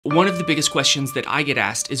One of the biggest questions that I get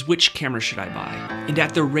asked is which camera should I buy? And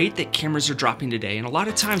at the rate that cameras are dropping today, and a lot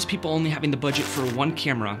of times people only having the budget for one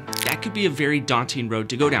camera, that could be a very daunting road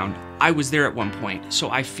to go down. I was there at one point, so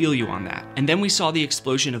I feel you on that. And then we saw the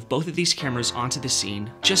explosion of both of these cameras onto the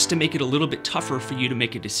scene, just to make it a little bit tougher for you to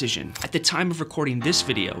make a decision. At the time of recording this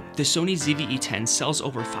video, the Sony ZV-E10 sells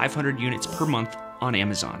over 500 units per month on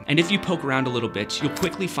Amazon. And if you poke around a little bit, you'll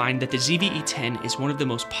quickly find that the ZV-E10 is one of the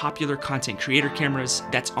most popular content creator cameras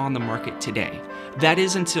that's on the market today. That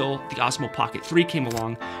is until the Osmo Pocket 3 came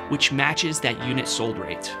along, which matches that unit sold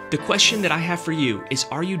rate. The question that I have for you is,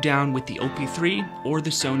 are you down with the OP3 or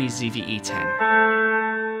the Sony ZV-E10?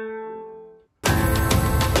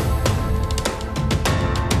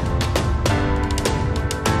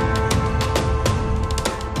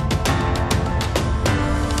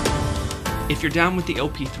 If you're down with the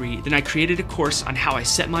OP3, then I created a course on how I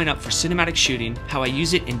set mine up for cinematic shooting, how I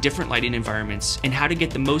use it in different lighting environments, and how to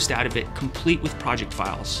get the most out of it, complete with project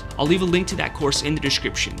files. I'll leave a link to that course in the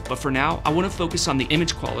description, but for now, I want to focus on the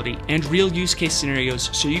image quality and real use case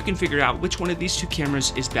scenarios so you can figure out which one of these two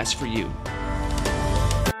cameras is best for you.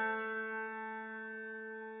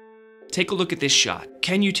 Take a look at this shot.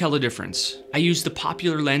 Can you tell a difference? I used the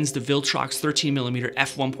popular lens, the Viltrox 13mm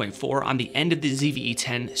f1.4 on the end of the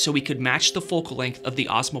ZV-E10 so we could match the focal length of the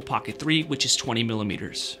Osmo Pocket 3, which is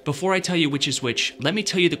 20mm. Before I tell you which is which, let me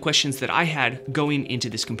tell you the questions that I had going into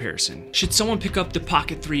this comparison. Should someone pick up the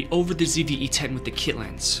Pocket 3 over the ZV-E10 with the kit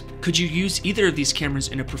lens? Could you use either of these cameras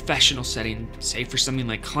in a professional setting, say for something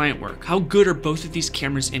like client work? How good are both of these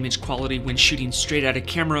cameras' image quality when shooting straight at a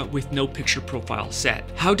camera with no picture profile set?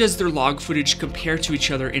 How does their log footage compare to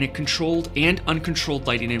each other in a controlled and uncontrolled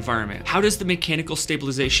lighting environment? How does the mechanical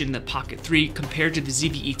stabilization in the Pocket 3 compare to the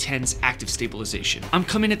ZV-E10's active stabilization? I'm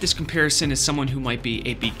coming at this comparison as someone who might be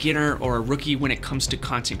a beginner or a rookie when it comes to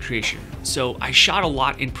content creation. So I shot a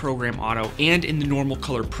lot in program auto and in the normal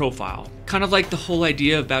color profile. Kind of like the whole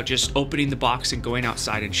idea about just opening the box and going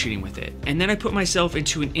outside and shooting with it. And then I put myself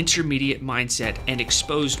into an intermediate mindset and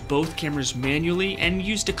exposed both cameras manually and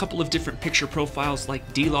used a couple of different picture profiles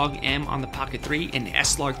like D-Log-M on the Pocket 3 and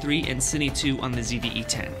S-Log3 and Cine 2 on the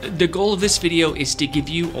ZV-E10. The goal of this video is to give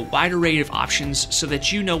you a wide array of options so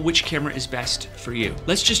that you know which camera is best for you.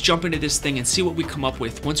 Let's just jump into this thing and see what we come up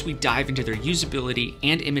with once we dive into their usability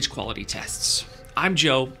and image quality tests. I'm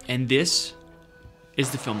Joe, and this is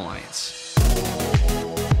the Film Alliance.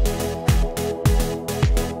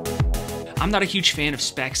 I'm not a huge fan of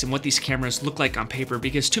specs and what these cameras look like on paper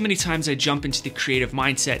because too many times I jump into the creative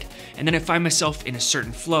mindset and then I find myself in a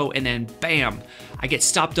certain flow and then bam, I get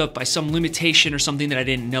stopped up by some limitation or something that I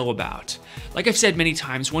didn't know about. Like I've said many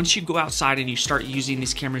times, once you go outside and you start using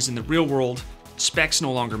these cameras in the real world, specs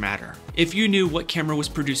no longer matter. If you knew what camera was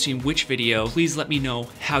producing which video, please let me know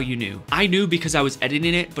how you knew. I knew because I was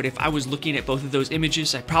editing it, but if I was looking at both of those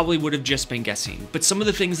images, I probably would have just been guessing. But some of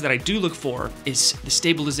the things that I do look for is the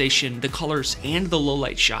stabilization, the colors, and the low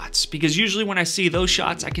light shots, because usually when I see those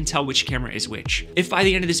shots, I can tell which camera is which. If by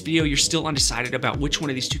the end of this video you're still undecided about which one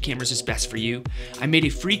of these two cameras is best for you, I made a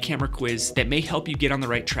free camera quiz that may help you get on the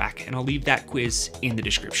right track, and I'll leave that quiz in the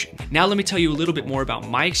description. Now let me tell you a little bit more about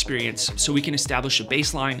my experience so we can establish a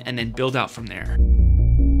baseline and then build out from there.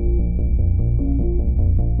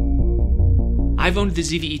 I've owned the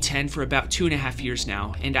ZV-E10 for about 2.5 years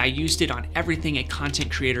now, and I used it on everything a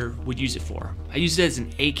content creator would use it for. I used it as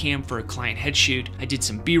an A cam for a client head shoot, I did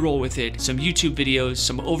some B-roll with it, some YouTube videos,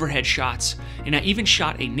 some overhead shots, and I even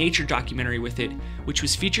shot a nature documentary with it, which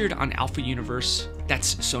was featured on Alpha Universe.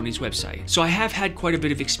 That's Sony's website. So I have had quite a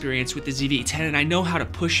bit of experience with the ZV-E10 and I know how to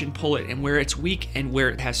push and pull it and where it's weak and where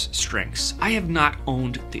it has strengths. I have not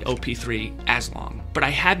owned the OP3 as long, but I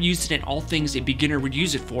have used it in all things a beginner would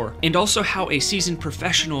use it for and also how a seasoned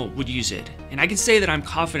professional would use it. And I can say that I'm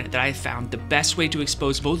confident that I have found the best way to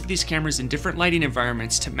expose both of these cameras in different lighting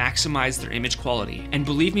environments to maximize their image quality. And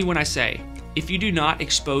believe me when I say, if you do not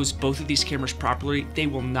expose both of these cameras properly, they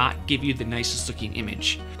will not give you the nicest looking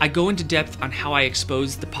image. I go into depth on how I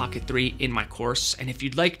expose the Pocket 3 in my course, and if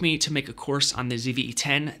you'd like me to make a course on the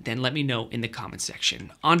ZV-E10, then let me know in the comment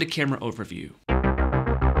section. On to camera overview.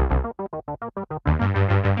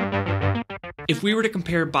 If we were to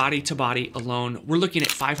compare body to body alone, we're looking at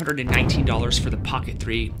 $519 for the Pocket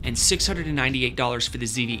 3 and $698 for the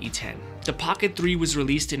ZV-E10. The Pocket 3 was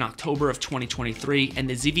released in October of 2023, and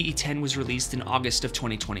the ZV-E10 was released in August of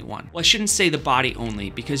 2021. Well, I shouldn't say the body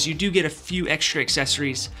only, because you do get a few extra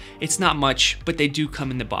accessories. It's not much, but they do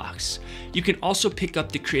come in the box. You can also pick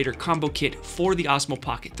up the Creator Combo Kit for the Osmo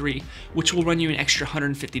Pocket 3, which will run you an extra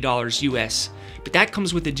 $150 US, but that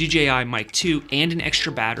comes with a DJI Mic 2 and an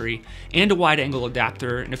extra battery, and a wide-angle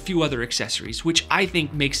adapter, and a few other accessories, which I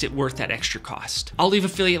think makes it worth that extra cost. I'll leave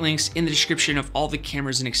affiliate links in the description of all the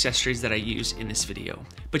cameras and accessories that I use in this video.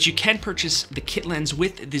 But you can purchase the kit lens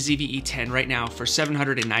with the ZV-E10 right now for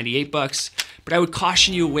 $798, but I would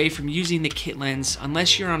caution you away from using the kit lens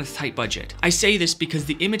unless you're on a tight budget. I say this because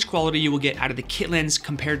the image quality you will get out of the kit lens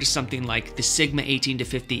compared to something like the Sigma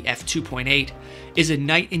 18-50 f2.8 is a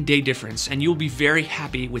night and day difference, and you'll be very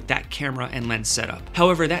happy with that camera and lens setup.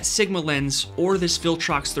 However, that Sigma lens or this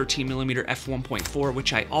Viltrox 13mm f1.4,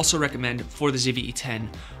 which I also recommend for the ZV-E10,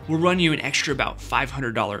 will run you an extra about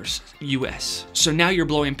 $500 US. So now you're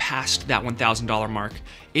blowing past that $1,000 mark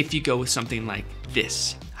if you go with something like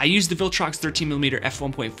this. I used the Viltrox 13mm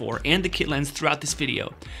f1.4 and the kit lens throughout this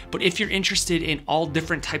video, but if you're interested in all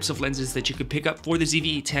different types of lenses that you could pick up for the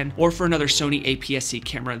ZV-E10 or for another Sony APS-C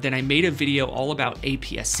camera, then I made a video all about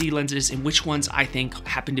APS-C lenses and which ones I think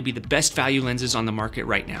happen to be the best value lenses on the market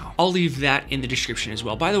right now. I'll leave that in the description as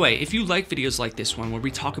well. By the way, if you like videos like this one where we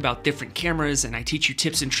talk about different cameras and I teach you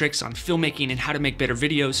tips and tricks on filmmaking and how to make better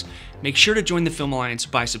videos, make sure to join the Film Alliance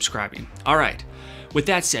by subscribing. All right. With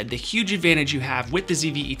that said, the huge advantage you have with the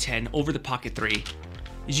ZV-E10 over the Pocket 3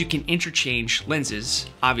 is you can interchange lenses,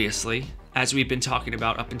 obviously, as we've been talking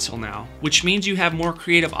about up until now, which means you have more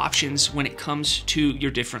creative options when it comes to your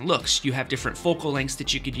different looks. You have different focal lengths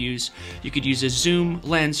that you could use. You could use a zoom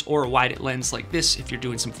lens or a wide lens like this if you're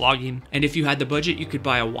doing some vlogging. And if you had the budget, you could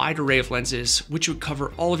buy a wide array of lenses, which would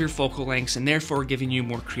cover all of your focal lengths and therefore giving you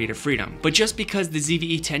more creative freedom. But just because the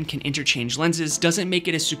ZV-E10 can interchange lenses doesn't make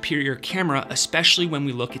it a superior camera, especially when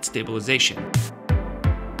we look at stabilization.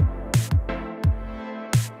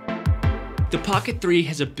 The Pocket 3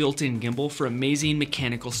 has a built-in gimbal for amazing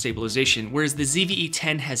mechanical stabilization, whereas the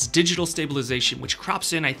ZV-E10 has digital stabilization, which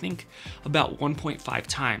crops in, I think, about 1.5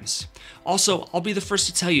 times. Also, I'll be the first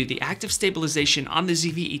to tell you, the active stabilization on the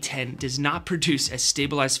ZV-E10 does not produce as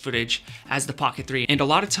stabilized footage as the Pocket 3, and a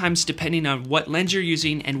lot of times, depending on what lens you're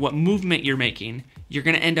using and what movement you're making, you're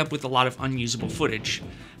going to end up with a lot of unusable footage.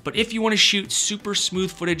 But if you want to shoot super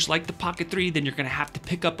smooth footage like the Pocket 3, then you're going to have to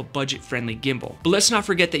pick up a budget-friendly gimbal. But let's not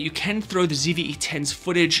forget that you can throw the ZV-E10's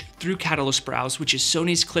footage through Catalyst Browse, which is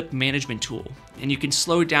Sony's clip management tool, and you can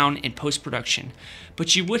slow it down in post-production.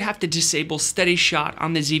 But you would have to disable steady shot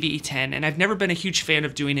on the ZV-E10, and I've never been a huge fan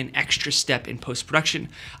of doing an extra step in post-production.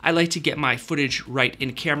 I like to get my footage right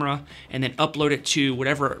in camera and then upload it to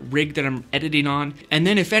whatever rig that I'm editing on, and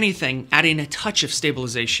then if anything, adding a touch of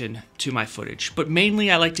stabilization to my footage. But mainly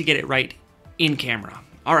I like to get it right in camera.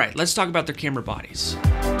 All right, let's talk about their camera bodies.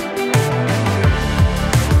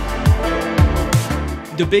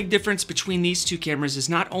 The big difference between these two cameras is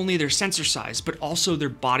not only their sensor size, but also their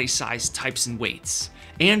body size, types, and weights,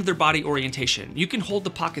 and their body orientation. You can hold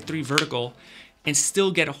the Pocket 3 vertical and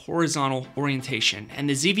still get a horizontal orientation. And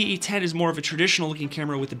the ZV-E10 is more of a traditional looking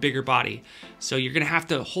camera with a bigger body. So you're gonna have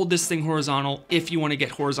to hold this thing horizontal if you wanna get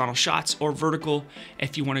horizontal shots, or vertical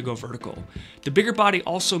if you wanna go vertical. The bigger body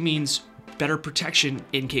also means better protection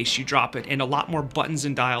in case you drop it, and a lot more buttons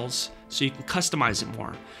and dials so you can customize it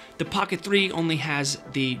more. The Pocket 3 only has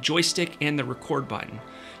the joystick and the record button.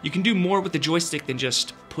 You can do more with the joystick than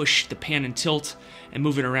just push the pan and tilt and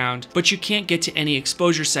move it around, but you can't get to any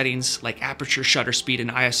exposure settings like aperture, shutter speed, and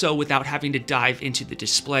ISO without having to dive into the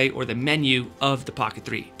display or the menu of the Pocket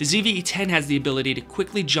 3. The ZV-E10 has the ability to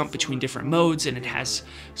quickly jump between different modes, and it has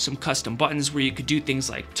some custom buttons where you could do things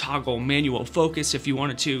like toggle manual focus if you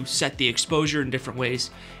wanted to, set the exposure in different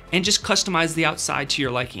ways, and just customize the outside to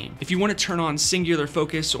your liking. If you want to turn on singular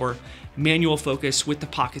focus or manual focus with the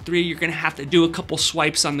Pocket 3, you're gonna have to do a couple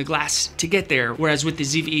swipes on the glass to get there. Whereas with the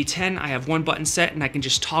ZV-E10, I have one button set and I can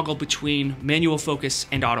just toggle between manual focus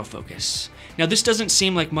and autofocus. Now this doesn't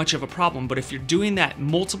seem like much of a problem, but if you're doing that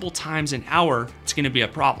multiple times an hour, it's gonna be a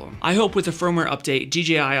problem. I hope with the firmware update,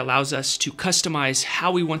 DJI allows us to customize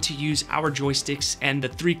how we want to use our joysticks and the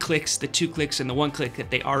 3 clicks, the 2 clicks, and the 1 click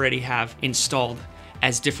that they already have installed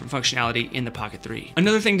as different functionality in the Pocket 3.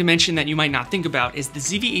 Another thing to mention that you might not think about is the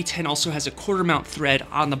ZV-E10 also has a quarter mount thread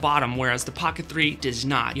on the bottom, whereas the Pocket 3 does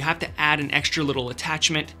not. You have to add an extra little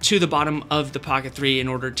attachment to the bottom of the Pocket 3 in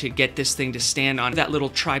order to get this thing to stand on that little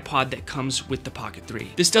tripod that comes with the Pocket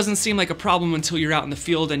 3. This doesn't seem like a problem until you're out in the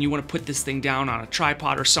field and you want to put this thing down on a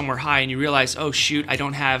tripod or somewhere high and you realize, oh shoot, I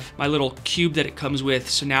don't have my little cube that it comes with,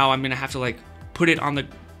 so now I'm gonna have to like put it on the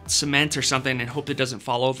cement or something and hope it doesn't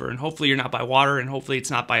fall over. And hopefully you're not by water, and hopefully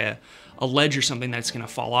it's not by a ledge or something that's gonna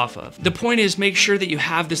fall off of. The point is, make sure that you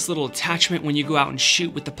have this little attachment when you go out and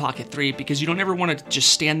shoot with the Pocket 3, because you don't ever wanna just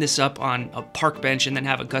stand this up on a park bench and then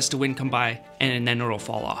have a gust of wind come by and then it'll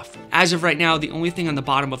fall off. As of right now, the only thing on the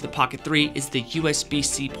bottom of the Pocket 3 is the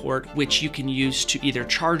USB-C port, which you can use to either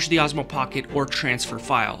charge the Osmo Pocket or transfer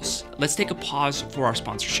files. Let's take a pause for our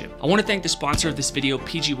sponsorship. I wanna thank the sponsor of this video,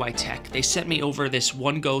 PGY Tech. They sent me over this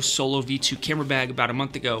One Go Solo V2 camera bag about a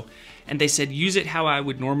month ago, and they said use it how I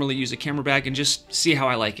would normally use a camera bag and just see how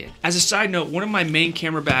I like it. As a side note, one of my main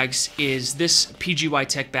camera bags is this PGY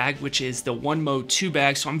Tech bag, which is the One Mode 2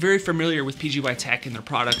 bag, so I'm very familiar with PGY Tech and their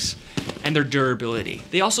products and their durability.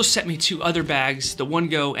 They also sent me 2 other bags, the One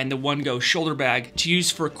Go and the One Go shoulder bag, to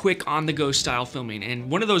use for quick on-the-go style filming. And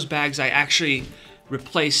one of those bags, I actually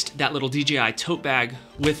replaced that little DJI tote bag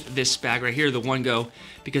with this bag right here, the One Go,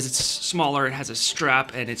 because it's smaller, it has a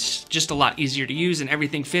strap, and it's just a lot easier to use, and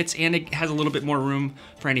everything fits, and it has a little bit more room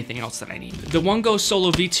for anything else that I need. The One Go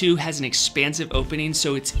Solo V2 has an expansive opening,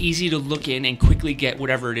 so it's easy to look in and quickly get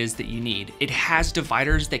whatever it is that you need. It has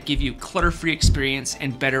dividers that give you clutter-free experience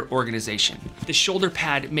and better organization. The shoulder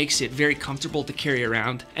pad makes it very comfortable to carry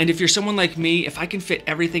around, and if you're someone like me, if I can fit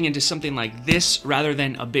everything into something like this rather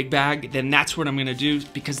than a big bag, then that's what I'm gonna do,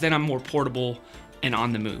 because then I'm more portable and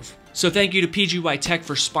on the move. So thank you to PGY Tech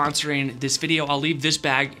for sponsoring this video. I'll leave this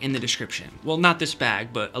bag in the description. Well, not this bag,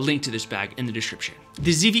 but a link to this bag in the description.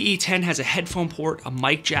 The ZV-E10 has a headphone port, a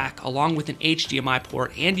mic jack, along with an HDMI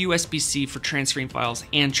port and USB-C for transferring files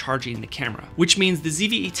and charging the camera, which means the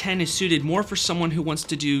ZV-E10 is suited more for someone who wants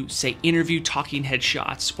to do, say, interview talking head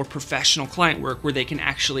shots or professional client work where they can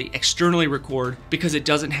actually externally record, because it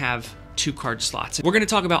doesn't have 2 card slots. We're going to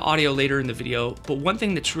talk about audio later in the video, but one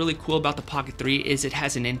thing that's really cool about the Pocket 3 is it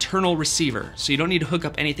has an internal receiver, so you don't need to hook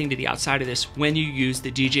up anything to the outside of this when you use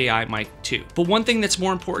the DJI Mic 2. But one thing that's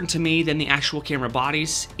more important to me than the actual camera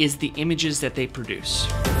bodies is the images that they produce.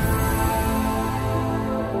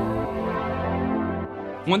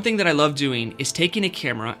 One thing that I love doing is taking a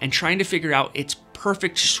camera and trying to figure out its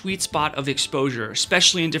perfect sweet spot of exposure,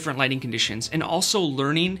 especially in different lighting conditions, and also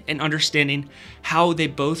learning and understanding how they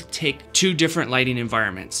both take 2 different lighting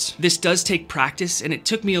environments. This does take practice, and it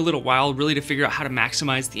took me a little while really to figure out how to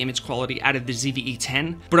maximize the image quality out of the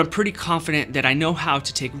ZV-E10, but I'm pretty confident that I know how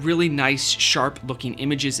to take really nice, sharp looking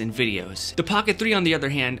images and videos. The Pocket 3, on the other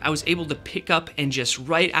hand, I was able to pick up and just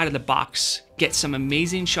right out of the box get some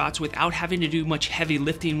amazing shots without having to do much heavy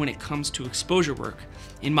lifting when it comes to exposure work.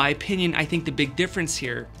 In my opinion, I think the big difference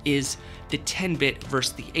here is the 10-bit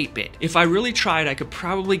versus the 8-bit. If I really tried, I could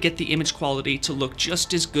probably get the image quality to look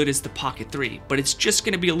just as good as the Pocket 3, but it's just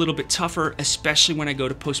gonna be a little bit tougher, especially when I go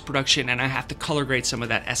to post-production and I have to color grade some of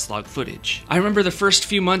that S-Log footage. I remember the first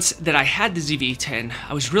few months that I had the ZV-E10,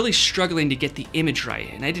 I was really struggling to get the image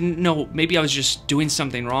right, and I didn't know, maybe I was just doing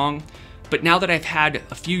something wrong. But now that I've had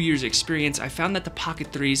a few years experience, I found that the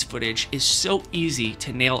Pocket 3's footage is so easy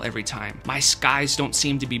to nail every time. My skies don't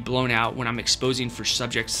seem to be blown out when I'm exposing for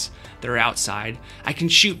subjects that are outside. I can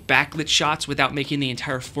shoot backlit shots without making the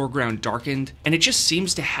entire foreground darkened, and it just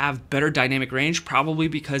seems to have better dynamic range, probably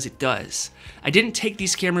because it does. I didn't take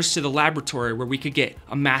these cameras to the laboratory where we could get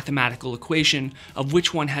a mathematical equation of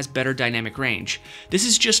which one has better dynamic range. This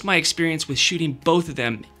is just my experience with shooting both of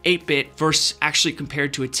them 8-bit versus actually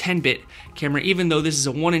compared to a 10-bit camera, even though this is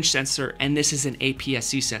a 1-inch sensor and this is an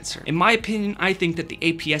APS-C sensor. In my opinion, I think that the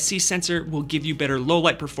APS-C sensor will give you better low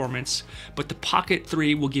light performance, but the Pocket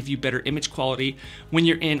 3 will give you better image quality when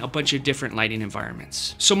you're in a bunch of different lighting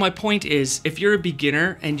environments. So my point is, if you're a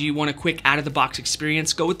beginner and you want a quick out-of-the-box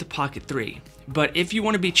experience, go with the Pocket 3. But if you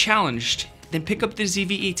want to be challenged, then pick up the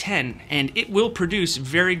ZV-E10, and it will produce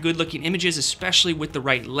very good looking images, especially with the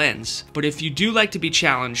right lens. But if you do like to be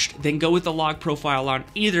challenged, then go with the log profile on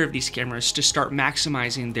either of these cameras to start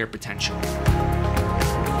maximizing their potential.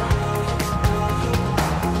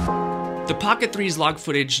 The Pocket 3's log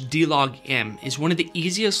footage D-Log-M is one of the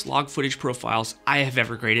easiest log footage profiles I have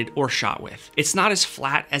ever graded or shot with. It's not as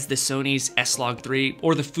flat as the Sony's S-Log3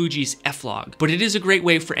 or the Fuji's F-Log, but it is a great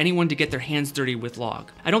way for anyone to get their hands dirty with log.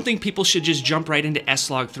 I don't think people should just jump right into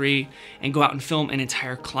S-Log3 and go out and film an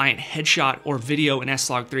entire client headshot or video in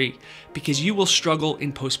S-Log3, because you will struggle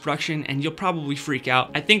in post-production and you'll probably freak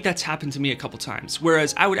out. I think that's happened to me a couple times,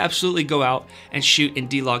 whereas I would absolutely go out and shoot in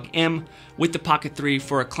D-Log-M with the Pocket 3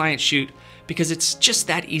 for a client shoot, because it's just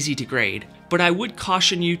that easy to grade. But I would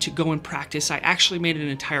caution you to go and practice. I actually made an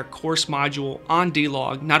entire course module on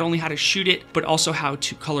D-Log, not only how to shoot it, but also how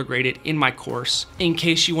to color grade it in my course, in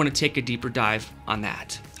case you want to take a deeper dive on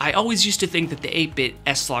that. I always used to think that the 8-bit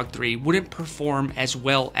S-Log3 wouldn't perform as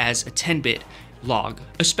well as a 10-bit log,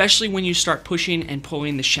 especially when you start pushing and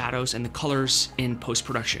pulling the shadows and the colors in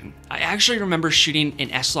post-production. I actually remember shooting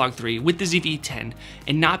an S-Log3 with the ZV-E10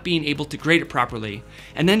 and not being able to grade it properly,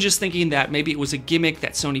 and then just thinking that maybe it was a gimmick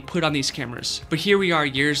that Sony put on these cameras. But here we are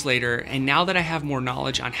years later, and now that I have more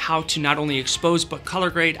knowledge on how to not only expose but color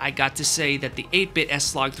grade, I got to say that the 8-bit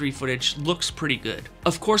S-Log3 footage looks pretty good.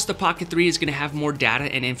 Of course, the Pocket 3 is going to have more data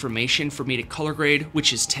and information for me to color grade,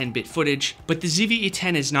 which is 10-bit footage, but the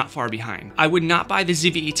ZV-E10 is not far behind. I would not buy the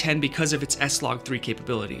ZV-E10 because of its S-Log3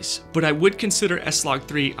 capabilities, but I would consider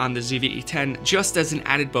S-Log3 on the ZV-E10 just as an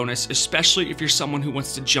added bonus, especially if you're someone who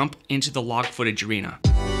wants to jump into the log footage arena.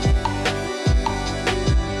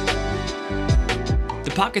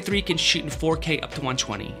 The Pocket 3 can shoot in 4K up to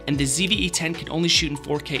 120, and the ZV-E10 can only shoot in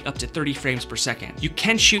 4K up to 30 frames per second. You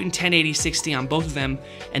can shoot in 1080-60 on both of them,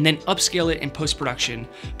 and then upscale it in post-production,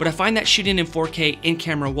 but I find that shooting in 4K in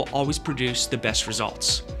camera will always produce the best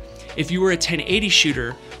results. If you were a 1080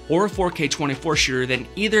 shooter or a 4K 24 shooter, then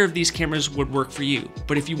either of these cameras would work for you.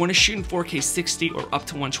 But if you want to shoot in 4K 60 or up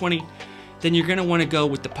to 120, then you're going to want to go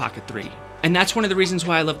with the Pocket 3. And that's one of the reasons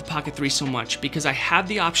why I love the Pocket 3 so much, because I have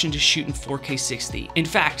the option to shoot in 4K 60. In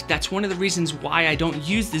fact, that's one of the reasons why I don't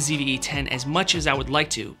use the ZV-E10 as much as I would like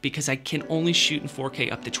to, because I can only shoot in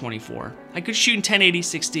 4K up to 24. I could shoot in 1080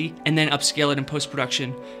 60 and then upscale it in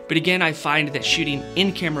post-production, but again, I find that shooting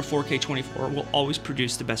in camera 4K 24 will always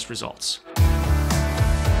produce the best results.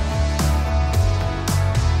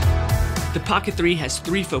 The Pocket 3 has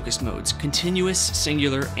 3 focus modes: continuous,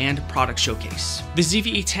 singular, and product showcase. The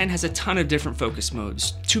ZV-E10 has a ton of different focus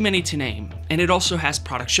modes, too many to name, and it also has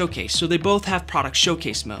product showcase, so they both have product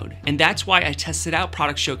showcase mode, and that's why I tested out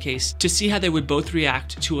product showcase to see how they would both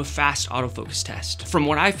react to a fast autofocus test. From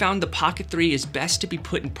what I found, the Pocket 3 is best to be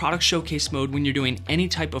put in product showcase mode when you're doing any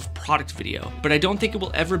type of product video, but I don't think it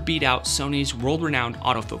will ever beat out Sony's world-renowned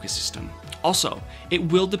autofocus system. Also, it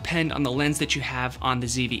will depend on the lens that you have on the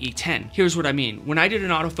ZV-E10. Here's what I mean. When I did an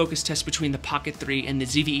autofocus test between the Pocket 3 and the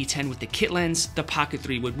ZV-E10 with the kit lens, the Pocket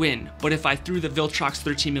 3 would win. But if I threw the Viltrox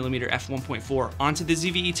 13mm f1.4 onto the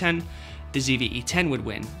ZV-E10, the ZV-E10 would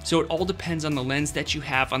win. So it all depends on the lens that you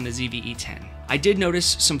have on the ZV-E10. I did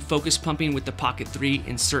notice some focus pumping with the Pocket 3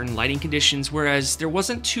 in certain lighting conditions, whereas there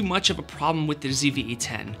wasn't too much of a problem with the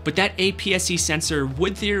ZV-E10. But that APS-C sensor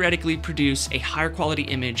would theoretically produce a higher quality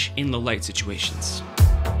image in low light situations.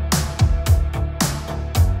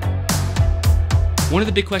 One of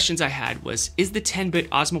the big questions I had was, is the 10-bit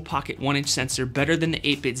Osmo Pocket 1-inch sensor better than the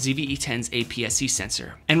 8-bit ZV-E10's APS-C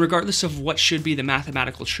sensor? And regardless of what should be the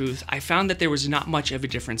mathematical truth, I found that there was not much of a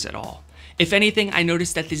difference at all. If anything, I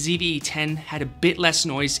noticed that the ZV-E10 had a bit less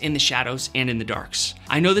noise in the shadows and in the darks.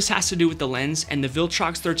 I know this has to do with the lens, and the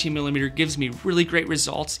Viltrox 13mm gives me really great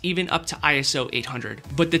results, even up to ISO 800.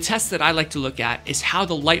 But the test that I like to look at is how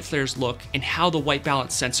the light flares look and how the white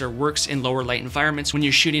balance sensor works in lower light environments when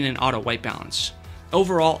you're shooting in auto white balance.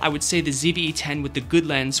 Overall, I would say the ZV-E10 with the good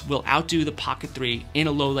lens will outdo the Pocket 3 in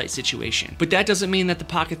a low light situation. But that doesn't mean that the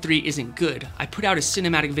Pocket 3 isn't good. I put out a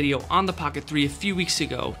cinematic video on the Pocket 3 a few weeks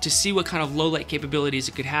ago to see what kind of low light capabilities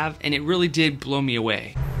it could have, and it really did blow me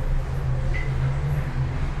away.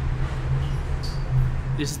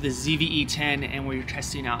 This is the ZV-E10, and we're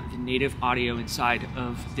testing out the native audio inside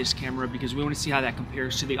of this camera because we want to see how that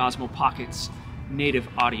compares to the Osmo Pocket's native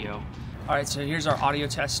audio. Alright, so here's our audio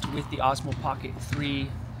test with the Osmo Pocket 3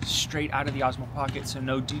 straight out of the Osmo Pocket, so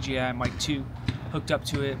no DJI Mic 2 hooked up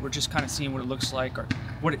to it. We're just kind of seeing what it looks like or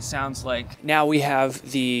what it sounds like. Now we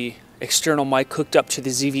have the external mic hooked up to the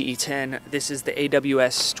ZV-E10. This is the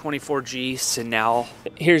AWS 24G Sinal.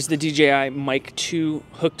 Here's the DJI Mic 2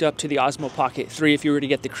 hooked up to the Osmo Pocket 3. If you were to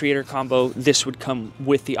get the creator combo, this would come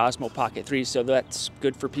with the Osmo Pocket 3, so that's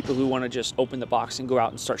good for people who want to just open the box and go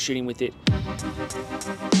out and start shooting with it.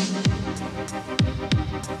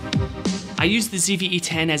 I use the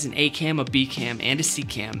ZV-E10 as an A cam, a B cam, and a C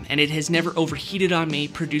cam, and it has never overheated on me,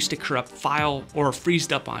 produced a corrupt file, or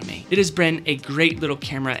freezed up on me. It has been a great little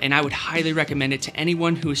camera, and I would highly recommend it to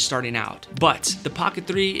anyone who is starting out. But the Pocket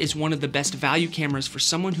 3 is one of the best value cameras for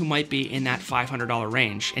someone who might be in that $500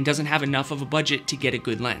 range and doesn't have enough of a budget to get a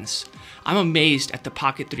good lens. I'm amazed at the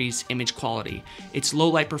Pocket 3's image quality, its low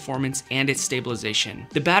light performance, and its stabilization.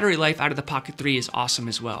 The battery life out of the Pocket 3 is awesome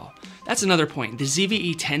as well. That's another point. The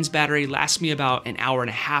ZV-E10's battery lasts me about an hour and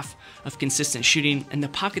a half of consistent shooting, and the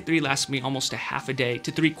Pocket 3 lasts me almost a half a day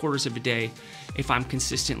to 3/4 of a day if I'm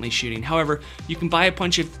consistently shooting. However, you can buy a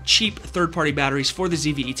bunch of cheap third-party batteries for the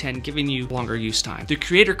ZV-E10, giving you longer use time. The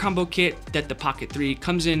Creator Combo Kit that the Pocket 3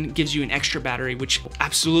 comes in gives you an extra battery, which will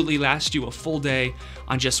absolutely last you a full day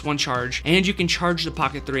on just one charge, and you can charge the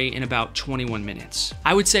Pocket 3 in about 21 minutes.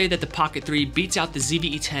 I would say that the Pocket 3 beats out the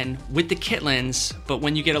ZV-E10 with the kit lens, but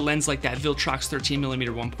when you get a lens like that Viltrox 13mm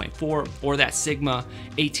 1.4 or that Sigma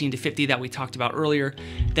 18-50 that we talked about earlier,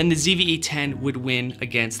 then the ZV-E10 would win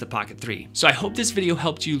against the Pocket 3. So I hope this video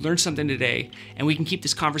helped you learn something today, and we can keep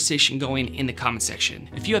this conversation going in the comment section.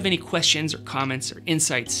 If you have any questions or comments or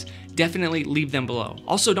insights, definitely leave them below.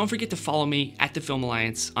 Also, don't forget to follow me at The Film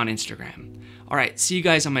Alliance on Instagram. All right, see you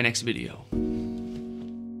guys on my next video.